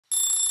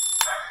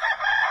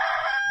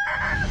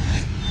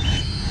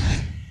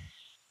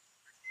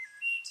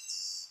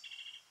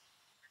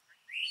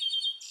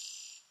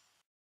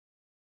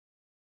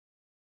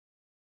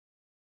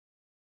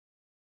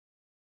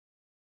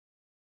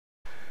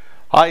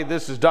Hi,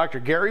 this is Dr.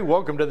 Gary.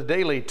 Welcome to the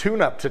Daily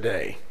Tune-Up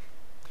today.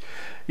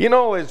 You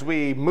know, as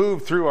we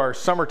move through our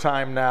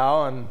summertime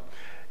now, and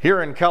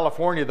here in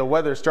California the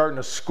weather's starting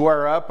to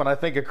square up, and I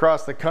think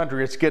across the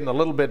country it's getting a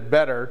little bit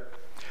better,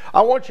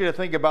 I want you to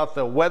think about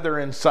the weather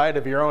inside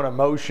of your own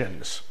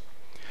emotions.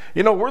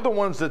 You know, we're the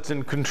ones that's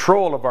in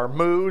control of our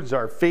moods,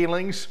 our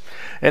feelings,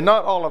 and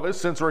not all of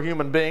us, since we're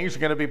human beings, are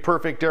going to be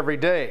perfect every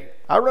day.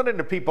 I run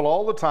into people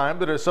all the time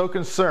that are so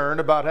concerned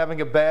about having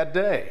a bad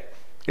day.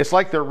 It's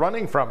like they're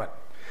running from it.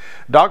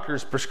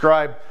 Doctors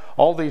prescribe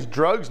all these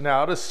drugs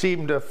now to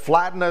seem to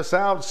flatten us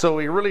out so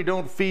we really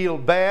don't feel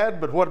bad,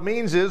 but what it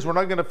means is we're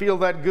not going to feel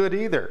that good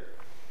either.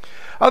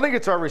 I think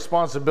it's our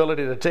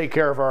responsibility to take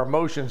care of our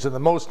emotions in the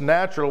most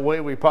natural way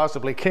we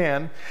possibly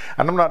can,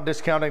 and I'm not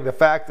discounting the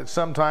fact that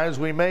sometimes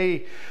we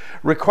may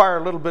require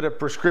a little bit of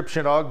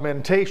prescription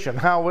augmentation.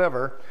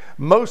 However,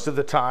 most of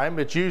the time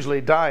it's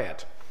usually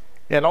diet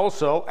and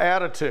also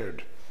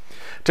attitude.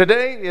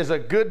 Today is a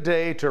good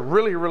day to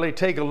really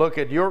take a look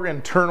at your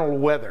internal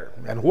weather.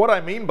 And what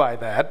I mean by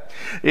that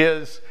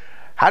is,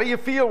 how do you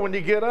feel when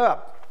you get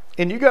up?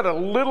 And you got a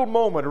little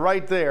moment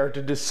right there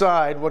to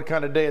decide what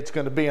kind of day it's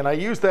going to be. And I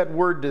use that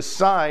word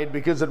decide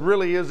because it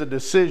really is a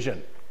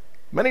decision.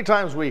 Many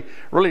times we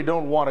really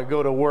don't want to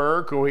go to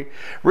work, or we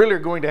really are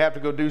going to have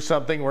to go do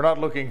something we're not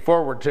looking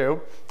forward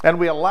to. And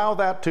we allow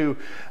that to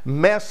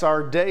mess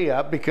our day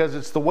up because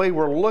it's the way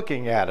we're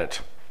looking at it.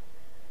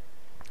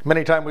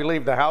 Many times we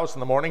leave the house in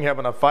the morning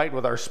having a fight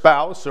with our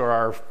spouse or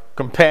our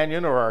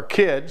companion or our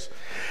kids,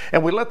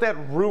 and we let that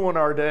ruin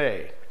our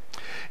day.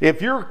 If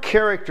your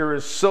character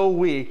is so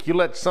weak, you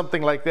let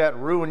something like that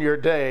ruin your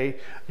day,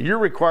 you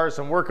require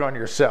some work on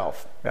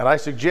yourself. And I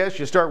suggest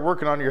you start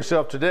working on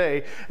yourself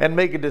today and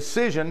make a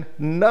decision.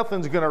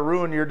 Nothing's going to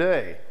ruin your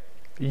day.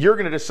 You're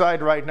going to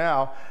decide right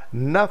now,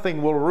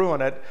 nothing will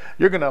ruin it.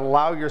 You're going to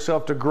allow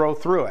yourself to grow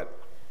through it.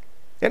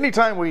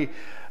 Anytime we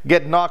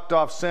get knocked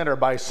off center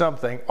by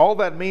something, all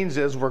that means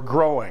is we're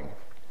growing.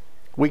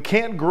 We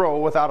can't grow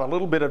without a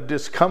little bit of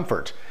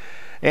discomfort.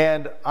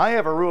 And I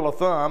have a rule of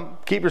thumb: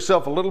 keep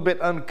yourself a little bit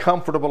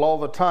uncomfortable all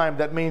the time.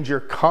 That means you're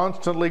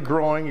constantly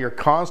growing, you're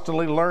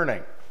constantly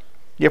learning.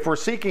 If we're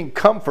seeking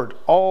comfort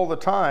all the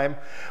time,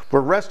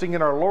 we're resting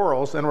in our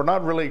laurels and we're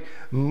not really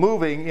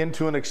moving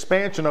into an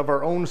expansion of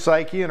our own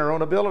psyche and our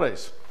own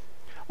abilities.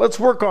 Let's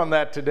work on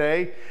that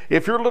today.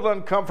 If you're a little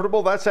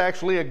uncomfortable, that's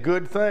actually a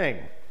good thing.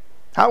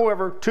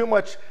 However, too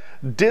much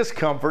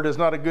discomfort is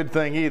not a good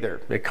thing either.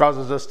 It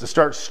causes us to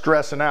start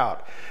stressing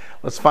out.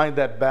 Let's find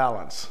that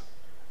balance.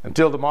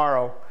 Until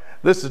tomorrow,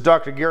 this is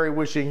Dr. Gary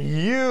wishing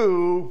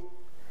you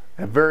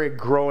a very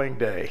growing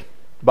day.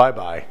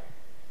 Bye-bye.